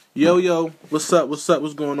Yo, what's up,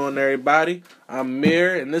 what's going on, everybody? I'm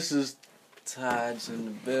Mir, and this is Taj in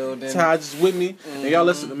the building. Taj is with me, and y'all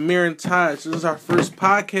listen to Mir and Taj. This is our first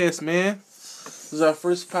podcast, man. This is our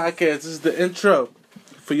first podcast. This is the intro.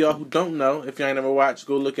 For y'all who don't know, if y'all ain't never watched,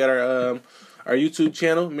 go look at our YouTube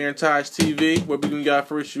channel, Mir and Taj TV, where we can get our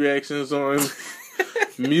first reactions on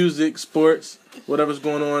music, sports, whatever's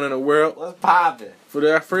going on in the world. What's poppin'? For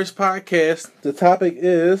our first podcast, the topic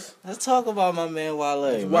is... Let's talk about my man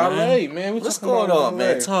Wale, Wale, man. What's going on,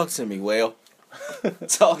 man? Talk to me, Wale.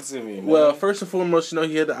 Talk to me, man. Well, first and foremost,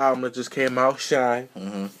 he had the album that just came out, Shine.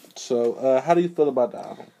 Mm-hmm. So, how do you feel about the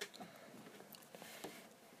album?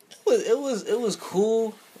 It was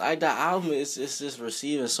cool. Like, the album is just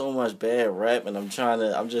receiving so much bad rap, and I'm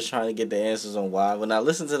just trying to get the answers on why. When I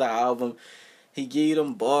listen to the album, he give you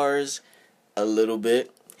them bars a little bit.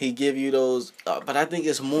 He give you those, but I think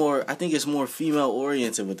it's more female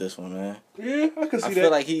oriented with this one, man. Yeah, I can see that. I feel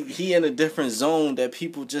like he in a different zone that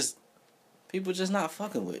people just not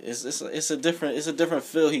fucking with. It's a different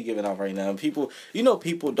feel he giving out right now. And people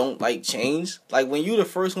don't like change. Like, when you the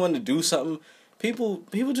first one to do something, people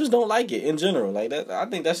just don't like it in general. Like that, I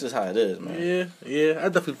think that's just how it is, man. Yeah, I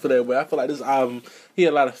definitely feel that way. I feel like this album, he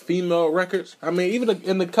had a lot of female records. I mean,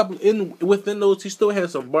 even within those, he still had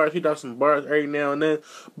some bars. He dropped some bars every now and then.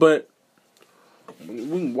 But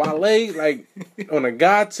when Wale, like, on a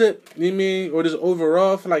God tip, you know what I mean, or just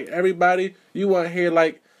overall for like everybody, you want to hear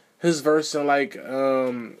like his verse in like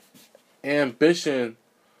Ambition,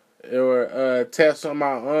 or Taps on My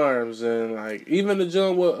Arms, and like even the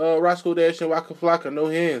joint with Roscoe Dash and Waka Flocka, No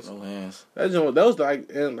Hands. No Hands. That was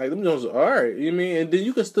like, and like them joints are alright, you know what I mean? And then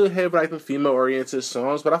you can still have like the female oriented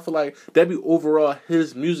songs, but I feel like that'd be overall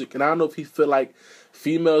his music. And I don't know if he feel like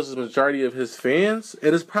females is the majority of his fans,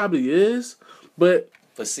 and it probably is, but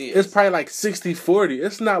see, it's probably like 60-40.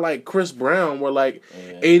 It's not like Chris Brown where like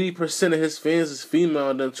 80% of his fans is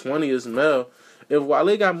female and then 20 is male. If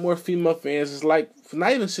Wale got more female fans, it's like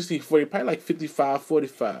not even 60-40, probably like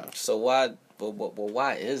 55-45. So why? But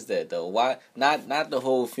why is that though? Why not the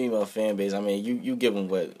whole female fan base? I mean, you give them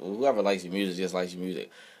whoever likes your music just likes your music.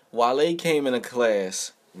 Wale came in a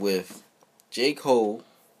class with J. Cole,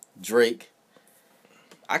 Drake.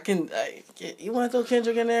 You want to throw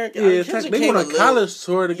Kendrick in there? Yeah, they went on a college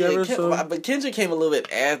tour together. But Kendrick came a little bit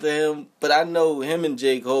after him. But I know him and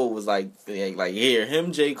J. Cole was like here,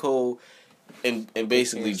 him, J. Cole, and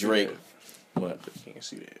basically Drake. What? I can't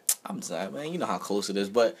see that. I'm sorry, man. You know how close it is.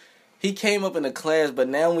 But he came up in the class. But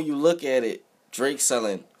now when you look at it, Drake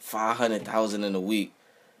selling 500,000 in a week.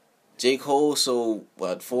 J. Cole sold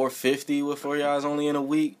 $450 with 4 yards only in a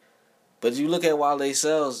week. But you look at Wale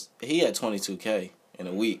sales, he had 22K. In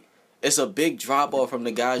a week. It's a big drop off from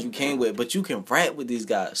the guys you came with, but you can rap with these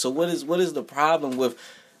guys. So what is the problem with?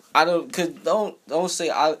 Don't say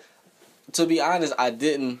I. To be honest, I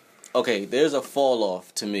didn't. Okay, there's a fall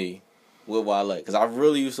off to me with Wale because I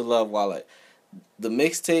really used to love Wale. The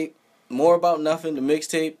mixtape, More About Nothing, the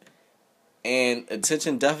mixtape, and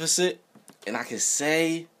Attention Deficit, and I can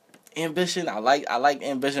say Ambition. I like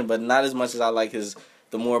Ambition, but not as much as I like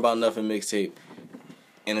the More About Nothing mixtape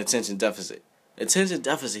and Attention Deficit. Attention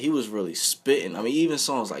Deficit, he was really spitting. I mean, even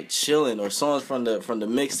songs like Chillin' or songs from the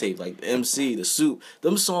mixtape, like the MC, The Soup,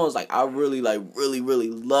 them songs, like, I really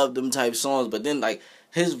love them type songs. But then, like,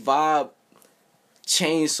 his vibe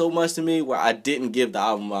changed so much to me where I didn't give the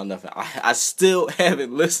album About Nothing. I still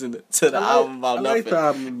haven't listened to the album About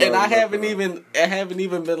Nothing. And I haven't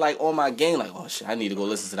even been, like, on my game, like, oh, shit, I need to go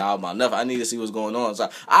listen to the album About Nothing. I need to see what's going on. So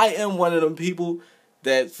I am one of them people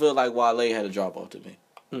that feel like Wale had a drop off to me.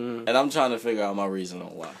 Mm-hmm. And I'm trying to figure out my reason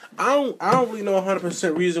on why. I don't really know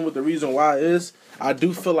 100% reason what the reason why is. I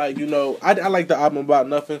do feel like, I like the album About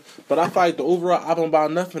Nothing, but I feel like the overall album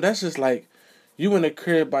About Nothing, that's just like you in the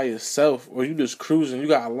crib by yourself, or you just cruising, you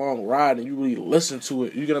got a long ride and you really listen to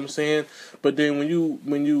it. You get what I'm saying? But then when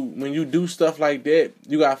you do stuff like that,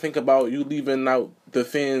 you gotta think about you leaving out the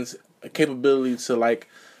fans' capability to like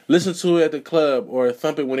listen to it at the club or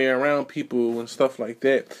thump it when they're around people and stuff like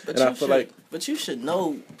that. But you should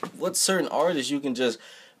know what certain artists you can just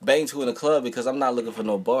bang to in a club, because I'm not looking for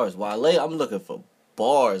no bars. Wale, I'm looking for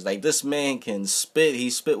bars. Like, this man can spit. He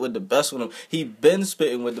spit with the best with him. He been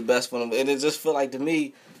spitting with the best with him. And it just feel like, to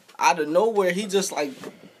me, out of nowhere, he just, like,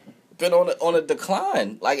 been on a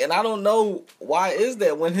decline. Like, and I don't know why is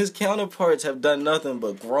that when his counterparts have done nothing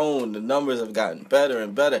but grown. The numbers have gotten better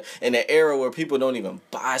and better in an era where people don't even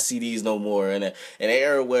buy CDs no more, in an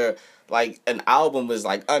era where like an album is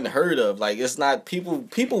like unheard of. Like, it's not people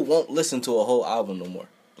won't listen to a whole album no more.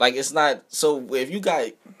 Like, it's not... So, if you got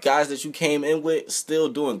guys that you came in with still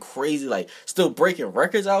doing crazy, like, still breaking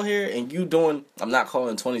records out here, and you doing... I'm not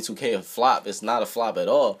calling 22K a flop. It's not a flop at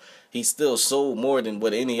all. He still sold more than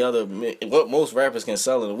what any other... What most rappers can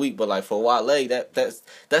sell in a week. But, like, for Wale,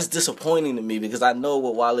 that's disappointing to me because I know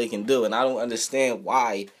what Wale can do, and I don't understand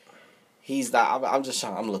why he's not...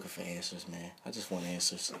 I'm looking for answers, man. I just want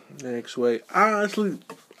answers. Next way. Honestly,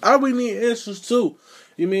 I really need answers, too.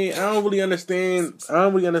 You mean, I don't really understand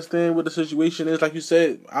what the situation is. Like you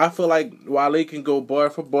said, I feel like Wale can go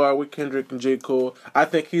bar for bar with Kendrick and J. Cole. I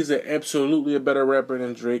think he's absolutely a better rapper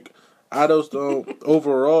than Drake. I just don't,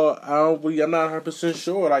 overall, I'm not 100%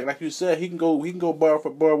 sure. Like you said, he can go bar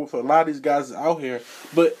for bar with a lot of these guys out here.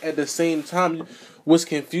 But at the same time, what's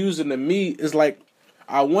confusing to me is like,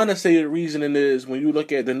 I want to say the reasoning is when you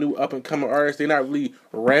look at the new up-and-coming artists, they're not really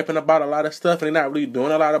rapping about a lot of stuff, and they're not really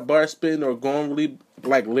doing a lot of bar spitting or going really,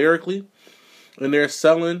 like, lyrically, and they're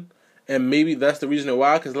selling, and maybe that's the reason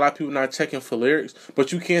why, because a lot of people not checking for lyrics,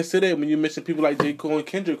 but you can't say that when you mention people like J. Cole and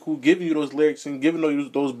Kendrick who give you those lyrics and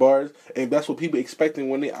giving those bars, and that's what people expecting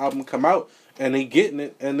when the album come out, and they getting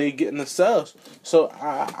it, and they getting the sales. So,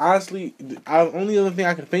 honestly, the only other thing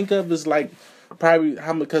I can think of is, like, probably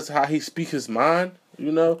how he speaks his mind.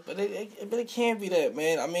 You know? But it can't be that,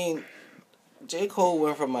 man. I mean, J. Cole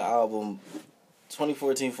went from an album,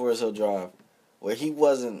 2014 Forest Hill Drive, where he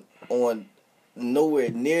wasn't on nowhere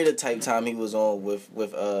near the type time he was on with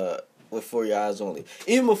For Your Eyes Only.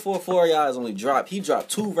 Even before For Your Eyes Only dropped, he dropped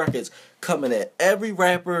 2 records coming at every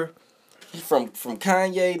rapper from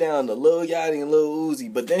Kanye down to Lil Yachty and Lil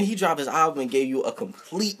Uzi. But then he dropped his album and gave you a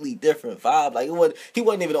completely different vibe. Like, he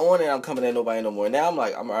wasn't even on there, I'm coming at nobody no more. Now I'm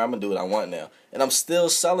like, I'm going to do what I want now. And I'm still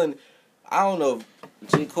selling. I don't know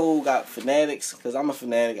if J. Cole got fanatics, because I'm a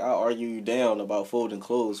fanatic. I'll argue you down about folding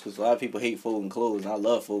clothes, because a lot of people hate folding clothes, and I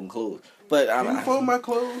love folding clothes. But Can you fold my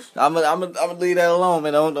clothes? I'm gonna leave that alone,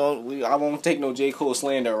 man. I won't take no J. Cole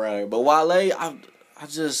slander around here. But Wale,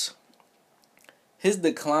 his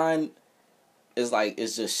decline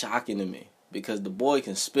it's just shocking to me, because the boy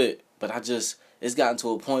can spit, but it's gotten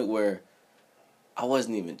to a point where I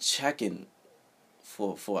wasn't even checking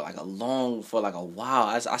for a while.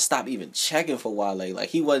 I stopped even checking for Wale. Like,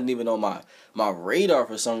 he wasn't even on my radar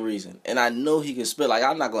for some reason. And I know he can spit. Like,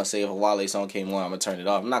 I'm not gonna say if a Wale song came on, I'm gonna turn it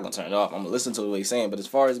off. I'm not gonna turn it off. I'm gonna listen to what he's saying. But as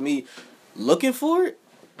far as me looking for it,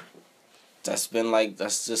 that's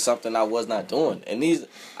just something I was not doing. And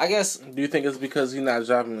I guess... Do you think it's because he's not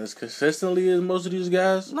dropping as consistently as most of these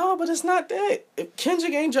guys? No, but it's not that. If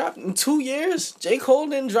Kendrick ain't dropped in 2 years, J. Cole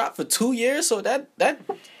didn't drop for 2 years, so that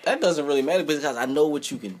doesn't really matter, because I know what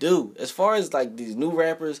you can do. As far as, like, these new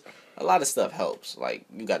rappers, a lot of stuff helps. Like,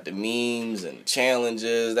 you got the memes and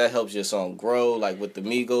challenges. That helps your song grow. Like, with the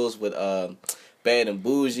Migos, with Bad and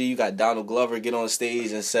Bougie, you got Donald Glover get on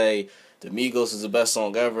stage and say... The Migos is the best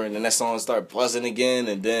song ever, and then that song start buzzing again,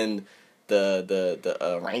 and then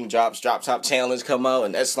the Raindrops Drop Top Challenge come out,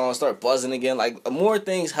 and that song start buzzing again. Like, more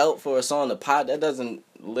things help for a song to pop. That doesn't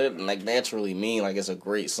naturally mean like it's a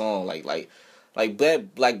great song. Like Black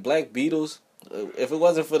Beatles. If it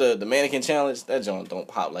wasn't for the Mannequin Challenge, that joint don't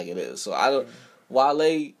pop like it is. So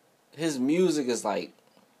Wale, his music is like.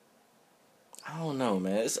 I don't know,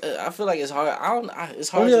 man. I feel like it's hard. It's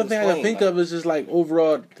hard. Only to other thing I can think of is just like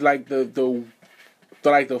overall, like the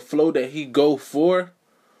flow that he go for,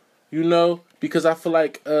 you know. Because I feel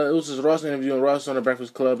like it was just Ross interviewing Ross on the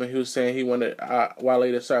Breakfast Club, and he was saying he wanted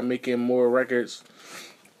Wale to start making more records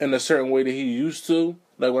in a certain way that he used to.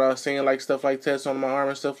 Like when I was saying like stuff like Tats on My Arm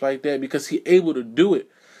and stuff like that, because he able to do it.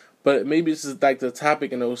 But maybe this is like the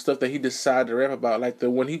topic and the stuff that he decided to rap about. Like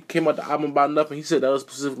when he came out the album About Nothing, he said that was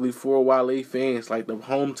specifically for Wale fans, like the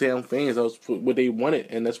hometown fans. That was what they wanted,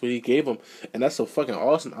 and that's what he gave them. And that's a fucking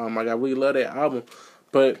awesome album. Like, I really love that album.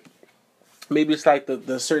 But maybe it's like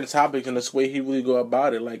the certain topics and the way he really go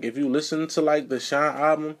about it. Like if you listen to like the Shine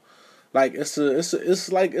album, like it's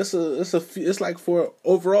like for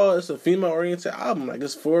overall it's a female oriented album. Like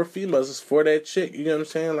it's for females, it's for that chick. You know what I'm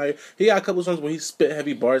saying? Like he got a couple songs where he spit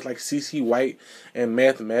heavy bars like CC White and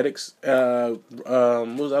Mathematics. What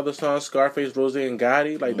was the other songs? Scarface, Rose and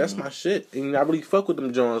Gotti. Like that's my shit. And I really fuck with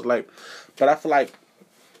them Jones. Like, but I feel like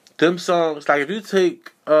them songs, like if you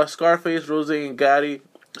take Scarface, Rose and Gotti,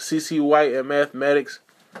 CC White and Mathematics,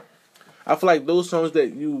 I feel like those songs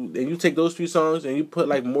that you take those 3 songs and you put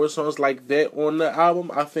like more songs like that on the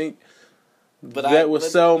album, I think that would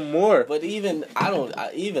sell more. But even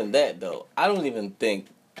that though, I don't even think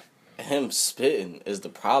him spitting is the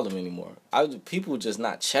problem anymore. People just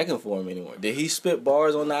not checking for him anymore. Did he spit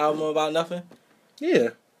bars on the album About Nothing? Yeah.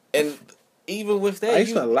 And even with that, I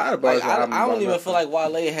spent a lot of bars on the album I don't even feel like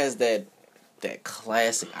Wale has that that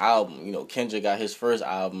classic album. You know, Kendrick got his first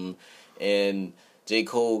album, and J.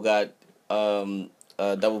 Cole got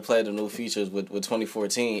double platinum no features with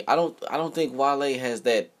 2014. I don't think Wale has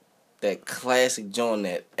that classic joint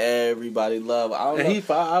that everybody love. I don't know. And he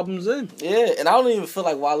 5 albums in. Yeah, and I don't even feel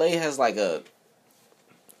like Wale has like a.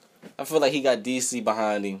 I feel like he got DC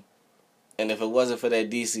behind him, and if it wasn't for that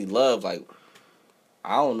DC love, like,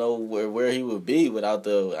 I don't know where he would be without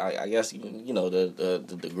I guess you know the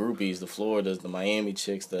groupies, the Floridas, the Miami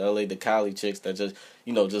chicks, the LA, the Cali chicks that just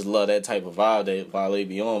just love that type of vibe that Wale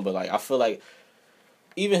be on. But like I feel like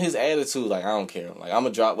even his attitude, like I don't care, like I'm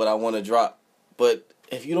gonna drop what I want to drop. But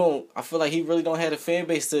if you don't, I feel like he really don't have a fan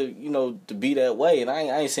base to to be that way. And I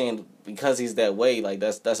ain't saying because he's that way, like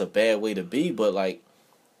that's a bad way to be. But like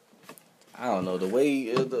I don't know the way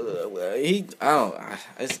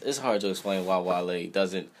it's hard to explain why Wale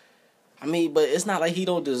doesn't. I mean, but it's not like he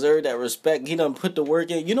don't deserve that respect. He done put the work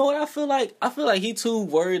in. You know what I feel like? I feel like he too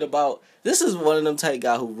worried about. This is one of them type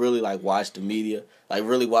guy who really like watch the media, like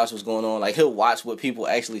really watch what's going on. Like he'll watch what people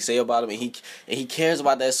actually say about him, and he cares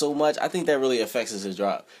about that so much. I think that really affects his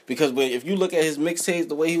drop because if you look at his mixtapes,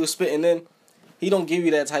 the way he was spitting in. He don't give you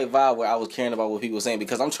that type vibe where I was caring about what people were saying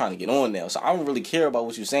because I'm trying to get on now. So I don't really care about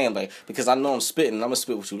what you're saying, like because I know I'm spitting and I'm gonna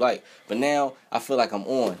spit what you like. But now I feel like I'm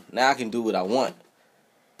on. Now I can do what I want.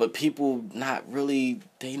 But people not really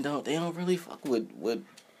they don't really fuck with you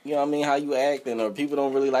know what I mean, how you acting, or people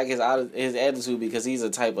don't really like his attitude because he's a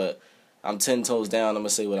type of I'm 10 toes down, I'm gonna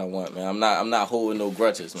say what I want, man. I'm not holding no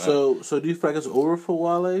grudges, man. So do you feel like it's over for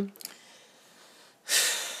Wale?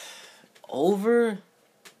 Over?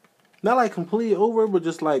 Not like completely over, but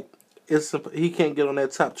just like he can't get on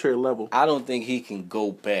that top tier level. I don't think he can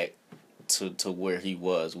go back to where he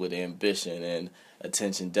was with Ambition and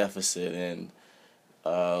Attention Deficit and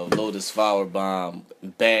Lotus Flower Bomb,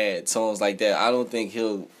 Bad, songs like that. I don't think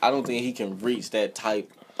he can reach that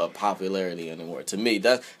type of popularity anymore. To me,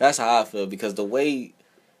 that's how I feel because the way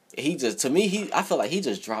I feel like he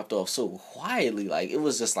just dropped off so quietly. Like it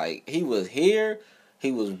was just like he was here.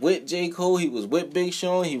 He was with J. Cole, he was with Big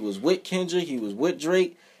Sean, he was with Kendrick, he was with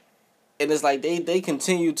Drake. And it's like they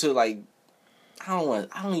continue to like I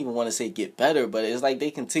don't even want to say get better, but it's like they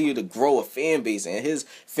continue to grow a fan base, and his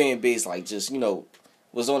fan base like just,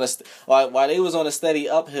 was on while they was on a steady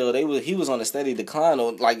uphill, he was on a steady decline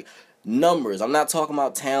on like numbers. I'm not talking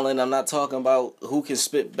about talent, I'm not talking about who can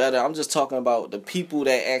spit better. I'm just talking about the people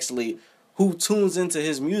that actually who tunes into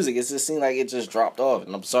his music. It just seemed like it just dropped off,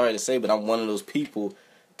 and I'm sorry to say, but I'm one of those people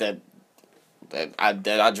that I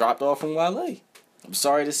dropped off from Wale. I'm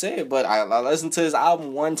sorry to say it, but I listened to his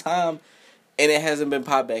album one time, and it hasn't been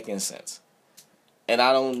popped back in since. And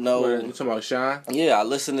I don't know. You talking about Shine? Yeah, I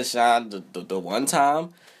listened to Shine the one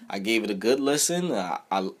time. I gave it a good listen.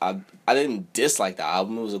 I didn't dislike the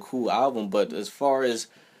album. It was a cool album, but as far as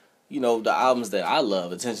the albums that I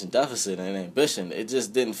love, Attention Deficit and Ambition, it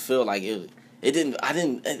just didn't feel like it. It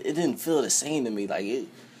didn't feel the same to me. Like it,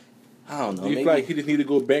 I don't know. Do you feel like he just need to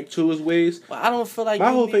go back to his ways? Well, I don't feel like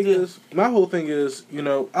my whole thing is,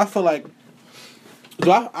 I feel like.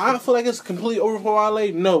 I feel like it's completely over for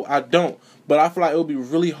Wale? No, I don't. But I feel like it would be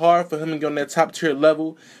really hard for him to get on that top tier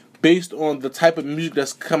level based on the type of music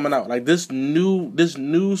that's coming out. Like this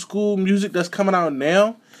new school music that's coming out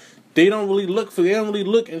now. They don't really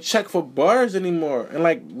look and check for bars anymore and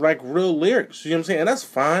like real lyrics. You know what I'm saying? And that's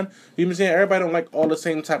fine. You know what I'm saying? Everybody don't like all the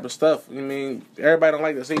same type of stuff. I mean, everybody don't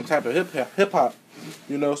like the same type of hip hop.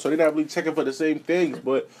 So they're not really checking for the same things.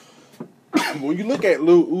 But when you look at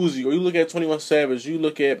Lil Uzi or you look at 21 Savage, you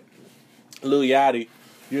look at Lil Yachty,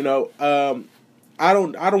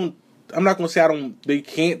 I'm not gonna say they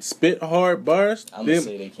can't spit hard bars. I'm gonna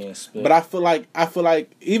say they can't spit. But I feel like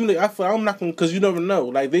I'm not gonna, because you never know.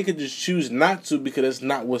 Like they could just choose not to because it's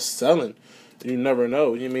not what's selling. You never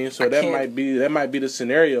know. You know what I mean? So that might be the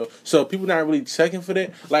scenario. So people not really checking for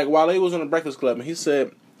that. Like Wale was on the Breakfast Club and he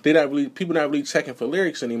said people not really checking for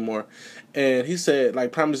lyrics anymore. And he said,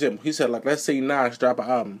 like, prime example, he said, like, let's say Nas drop an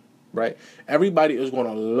album, right? Everybody is going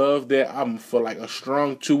to love that album for, like, a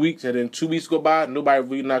strong 2 weeks. And then 2 weeks go by, nobody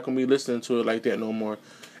really not going to be listening to it like that no more.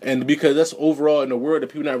 And because that's overall in the world that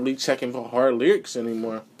people not really checking for hard lyrics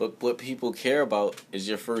anymore. But what people care about is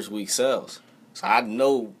your first week sales. So I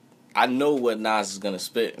know what Nas is going to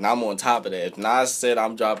spit, and I'm on top of that. If Nas said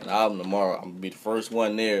I'm dropping an album tomorrow, I'm going to be the first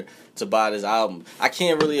one there to buy this album. I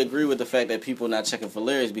can't really agree with the fact that people not checking for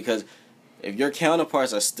lyrics because if your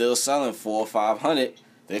counterparts are still selling 400 or 500,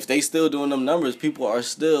 if they still doing them numbers, people are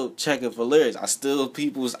still checking for lyrics. That's see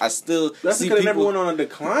because people, never went on a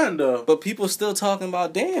decline though. But people still talking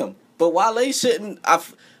about damn. But Wale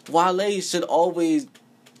should always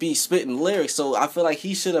be spitting lyrics. So I feel like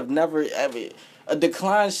he should have never ever. A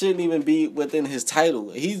decline shouldn't even be within his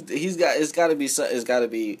title. It's got to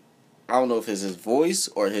be. I don't know if it's his voice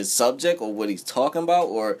or his subject or what he's talking about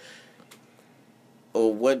or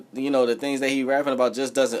what, the things that he rapping about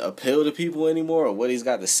just doesn't appeal to people anymore or what he's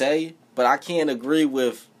got to say. But I can't agree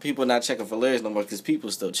with people not checking for lyrics no more because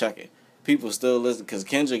people still checking. People still listen because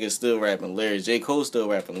Kendrick is still rapping lyrics. J. Cole still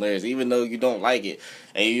rapping lyrics. Even though you don't like it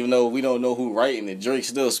and even though we don't know who writing it, Drake's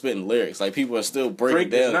still spitting lyrics. Like, people are still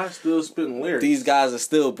breaking down. Drake is not still spitting lyrics. These guys are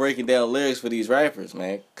still breaking down lyrics for these rappers,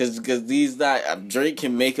 man. Because Drake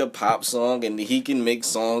can make a pop song and he can make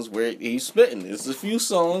songs where he's spitting. There's a few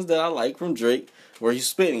songs that I like from Drake where he's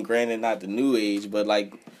spitting. Granted, not the new age, but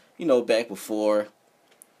like, back before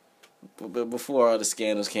all the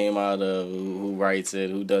scandals came out of who writes it,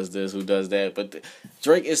 who does this, who does that. But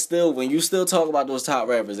Drake is still, when you still talk about those top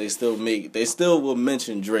rappers, they still will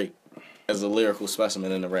mention Drake as a lyrical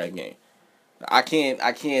specimen in the rap game. I can't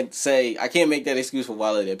make that excuse for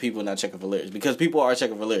Wale that people are not checking for lyrics, because people are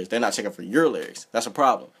checking for lyrics. They're not checking for your lyrics. That's a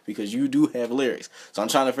problem, because you do have lyrics. So I'm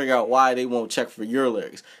trying to figure out why they won't check for your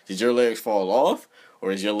lyrics. Did your lyrics fall off?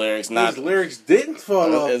 Or is your lyrics not? His lyrics didn't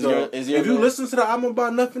fall off, though. If you listen to the album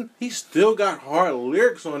About Nothing, he still got hard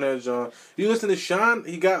lyrics on that, John. You listen to Shine,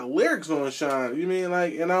 he got lyrics on Shine. You mean,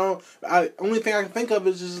 like, only thing I can think of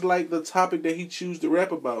is just, like, the topic that he choose to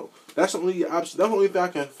rap about. That's the only thing I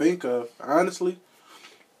can think of, honestly.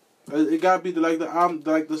 It gotta be,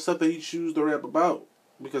 the stuff that he choose to rap about.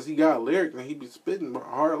 Because he got lyrics, and he be spitting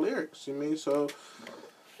hard lyrics, you mean? So,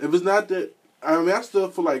 if it's not that, I still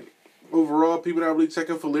feel like, overall, people not really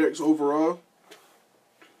checking for lyrics overall.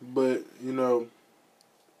 But,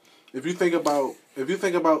 if you think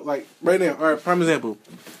about like right now, all right, prime example.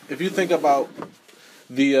 If you think about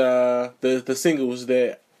the singles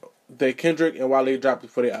that Kendrick and Wale dropped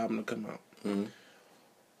before their album to come out. Mm-hmm.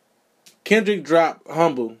 Kendrick dropped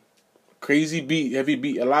Humble. Crazy beat, heavy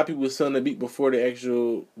beat. A lot of people were selling the beat before they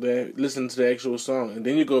listen to the actual song, and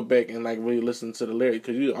then you go back and like really listen to the lyrics,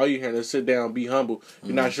 because all you hearing is sit down, be humble.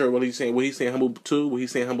 You're not sure what he's saying humble to, what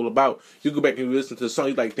he's saying humble about. You go back and you listen to the song,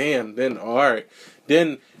 you're like, damn. Then all right.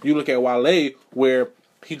 Then you look at Wale, where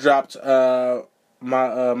he dropped my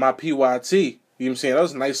PYT. You know what I'm saying? That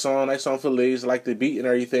was a nice song for ladies, like the beat and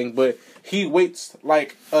everything. But he waits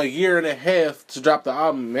like a year and a half to drop the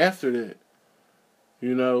album after that.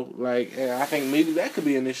 I think maybe that could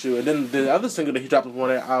be an issue. And then the other single that he dropped on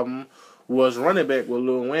that album was Running Back with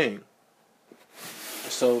Lil Wayne.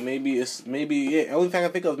 So maybe the only thing I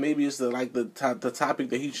think of maybe is the topic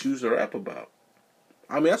that he chooses to rap about.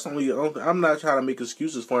 That's only. I'm not trying to make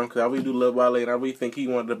excuses for him, because I really do love Wale and I really think he's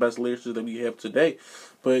one of the best lyricists that we have today.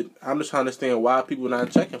 But I'm just trying to understand why people are not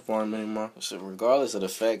checking for him anymore. So regardless of the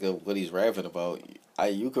fact of what he's rapping about,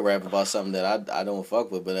 you could rap about something that I don't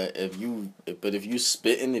fuck with, but if you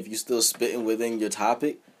still spitting within your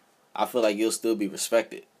topic, I feel like you'll still be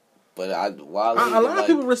respected. But Wale, a lot of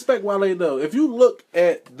people respect Wale though. If you look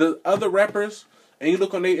at the other rappers and you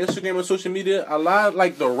look on their Instagram and social media, a lot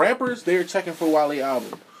like the rappers, they're checking for Wale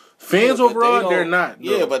album. Fans overall, they're not.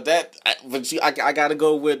 Though. Yeah, I gotta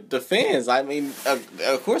go with the fans. I mean,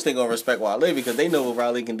 of course they're gonna respect Wale because they know what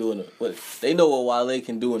Wale can do in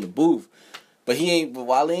the booth. But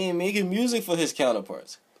Wale ain't making music for his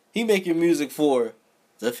counterparts. He making music for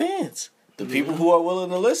the fans, the people who are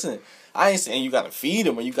willing to listen. I ain't saying you gotta feed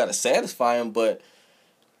them or you gotta satisfy them, but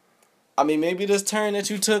I mean, maybe this turn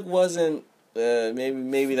that you took wasn't.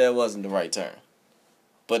 Maybe that wasn't the right turn.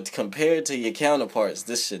 But compared to your counterparts,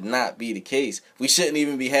 this should not be the case. We shouldn't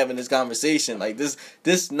even be having this conversation. Like this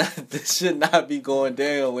should not be going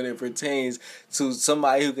down when it pertains to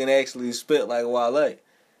somebody who can actually spit like Wale.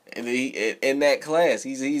 And in that class,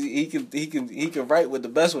 he can write with the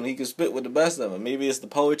best one. He can spit with the best of them. Maybe it's the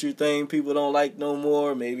poetry thing people don't like no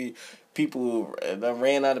more. Maybe people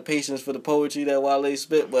ran out of patience for the poetry that Wale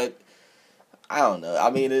spit. But I don't know. I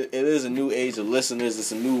mean, it is a new age of listeners.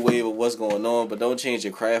 It's a new wave of what's going on. But don't change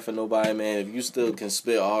your craft for nobody, man. If you still can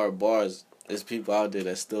spit hard bars, there's people out there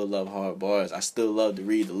that still love hard bars. I still love to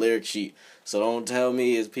read the lyric sheet. So don't tell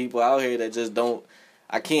me it's people out here that just don't.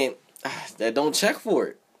 That don't check for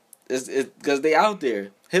it. It's because they out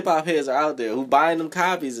there. Hip hop heads are out there. Who buying them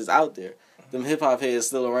copies is out there. Them hip hop heads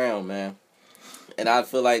still around, man. And I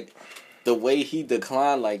feel like the way he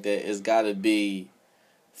declined like that has got to be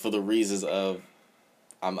for the reasons of,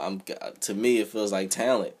 to me it feels like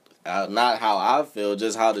talent. Not how I feel,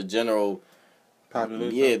 just how the general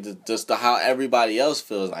population. Yeah, just how everybody else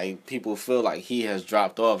feels. Like people feel like he has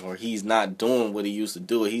dropped off, or he's not doing what he used to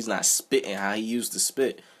do, or he's not spitting how he used to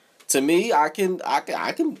spit. To me, I can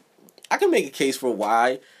make a case for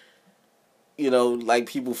why like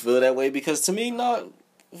people feel that way, because to me, no,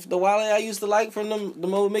 the Wale I used to like from the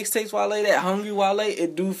old mixtapes Wale, that Hungry Wale,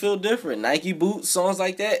 it do feel different. Nike boots, songs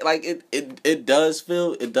like that, like it does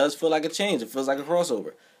feel like a change. It feels like a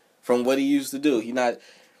crossover from what he used to do.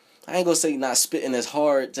 I ain't gonna say not spitting as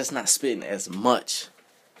hard, just not spitting as much.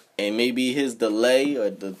 And maybe his delay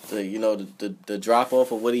or the drop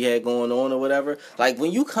off of what he had going on or whatever. Like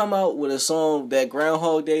when you come out with a song that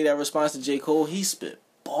Groundhog Day that responds to J. Cole, he spit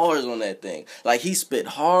bars on that thing. Like he spit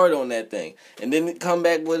hard on that thing. And then come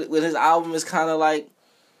back with his album is kind of like,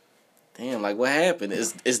 damn, like what happened?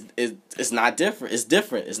 It's not different. It's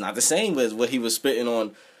different. It's not the same as what he was spitting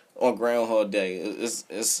on Groundhog Day.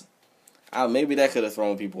 Maybe that could have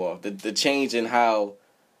thrown people off. The change in how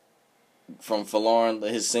from Falarin,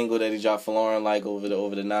 his single that he dropped, Falarin, like over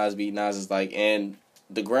the Nas beat, Nas is like, and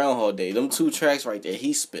the Groundhog Day, them 2 tracks right there,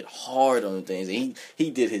 he spit hard on them things, and he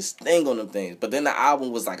did his thing on them things. But then the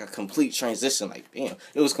album was like a complete transition. Like, damn,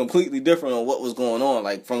 it was completely different on what was going on.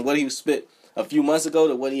 Like from what he spit a few months ago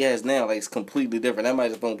to what he has now, like it's completely different. That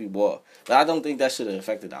might have thrown people off. But I don't think that should have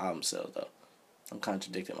affected the album sales though. I'm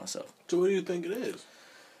contradicting myself. So what do you think it is?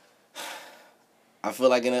 I feel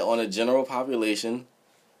like on a general population,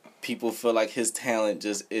 people feel like his talent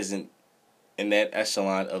just isn't in that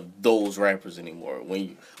echelon of those rappers anymore.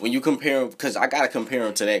 When you compare him, because I gotta compare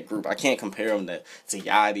him to that group. I can't compare him to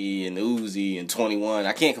Yachty and Uzi and 21.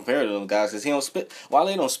 I can't compare to them guys because he don't spit.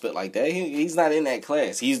 Wale don't spit like that. He's not in that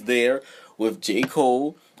class. He's there with J.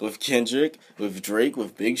 Cole, with Kendrick, with Drake,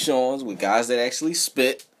 with Big Sean's, with guys that actually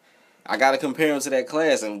spit. I gotta compare him to that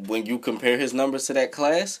class, and when you compare his numbers to that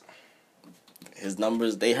class, his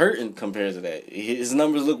numbers, they hurting compared to that. His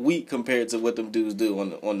numbers look weak compared to what them dudes do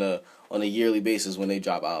on a yearly basis when they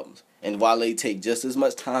drop albums. And Wale take just as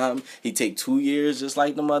much time. He take 2 years just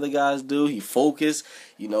like them other guys do. He focus.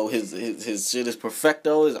 His shit is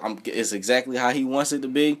perfecto. It's exactly how he wants it to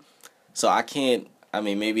be. So I can't. I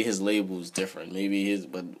mean, maybe his label's different.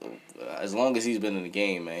 But as long as he's been in the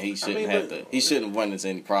game, man, he shouldn't He shouldn't run into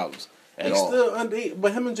any problems at all.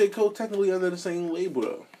 But him and J. Cole technically under the same label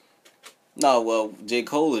though. No, well, J.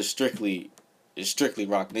 Cole is strictly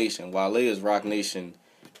Rock Nation. Wale is Rock Nation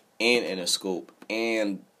and Interscope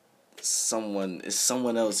and someone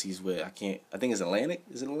else he's with. I think it's Atlantic.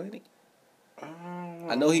 Is it Atlantic?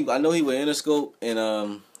 I know he with Interscope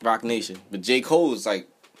and Rock Nation. But J. Cole is like,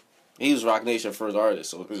 he was Rock Nation first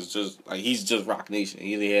artist, so it's just like he's just Rock Nation.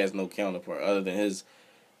 He really has no counterpart other than his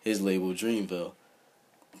label Dreamville.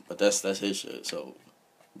 But that's his shit. So,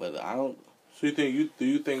 but I don't. So do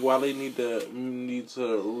you think Wale need to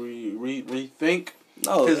rethink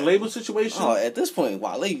his label situation? Oh, at this point,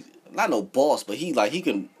 Wale not no boss, but he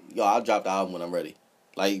can. I'll drop the album when I'm ready.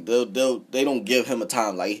 Like they don't give him a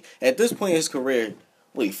time. Like at this point in his career,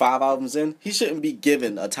 5 albums in, he shouldn't be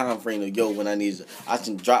given a time frame of when I need. I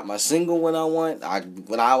can drop my single when I want.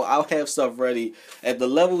 I'll have stuff ready at the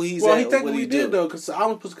level he's at. Well, he technically did though, because the album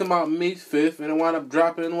was supposed to come out May 5th, and it wound up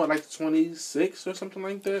dropping like the 26th or something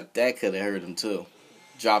like that. That could have hurt him too,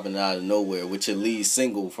 dropping it out of nowhere with your lead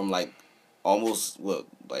single from like almost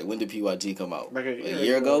when did PYT come out? Like a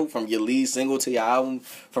year ago. From your lead single to your album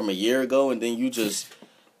from a year ago, and then you just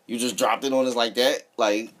dropped it on us like that,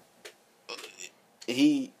 like.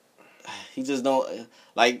 He just don't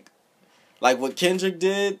like what Kendrick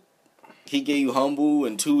did. He gave you Humble,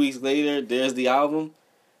 and 2 weeks later, there's the album.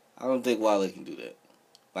 I don't think Wale can do that.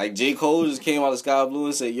 Like J. Cole just came out of Sky Blue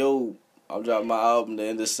and said, "Yo, I'm dropping my album the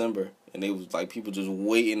end of December," and it was like people just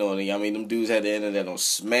waiting on it. I mean, them dudes had the internet on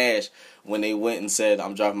smash when they went and said,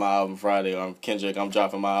 "I'm dropping my album Friday," or Kendrick, "I'm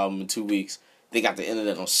dropping my album in 2 weeks." They got the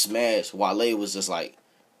internet on smash. Wale was just like,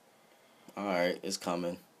 "All right, it's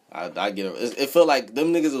coming." I get it. It felt like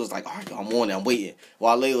them niggas was like, all right, I'm on it, I'm waiting.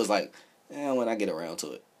 Wale was like, when I get around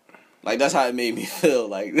to it. Like, that's how it made me feel.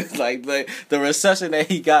 Like the reception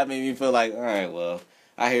that he got made me feel like, all right, well,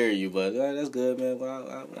 I hear you, but that's good, man.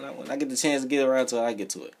 When I get the chance to get around to it, I get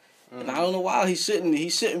to it. Mm-hmm. And I don't know why he shouldn't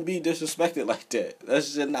be disrespected like that. That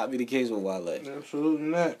should not be the case with Wale. Absolutely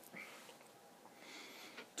not.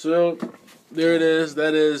 So, there it is.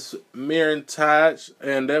 That is Mir and Taj,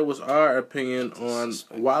 and that was our opinion on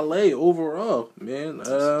Wale overall, man.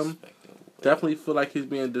 Definitely feel like he's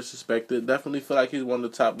being disrespected. Definitely feel like he's one of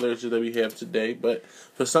the top lyricists that we have today, but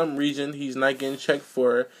for some reason, he's not getting checked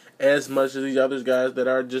for as much as these other guys that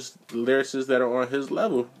are just lyricists that are on his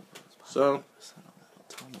level. So,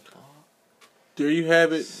 there you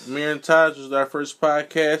have it. Mir and Taj was our first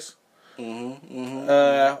podcast.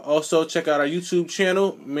 Also, check out our YouTube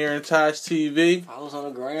channel, Mir and Taj TV. Follow us on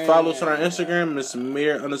the gram. Follow us on our Instagram. It's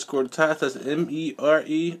Mir_Taj. That's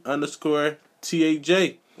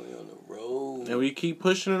MERE_TAJ. We on the road. And we keep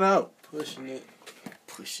pushing it out. Pushing it.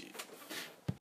 Push it.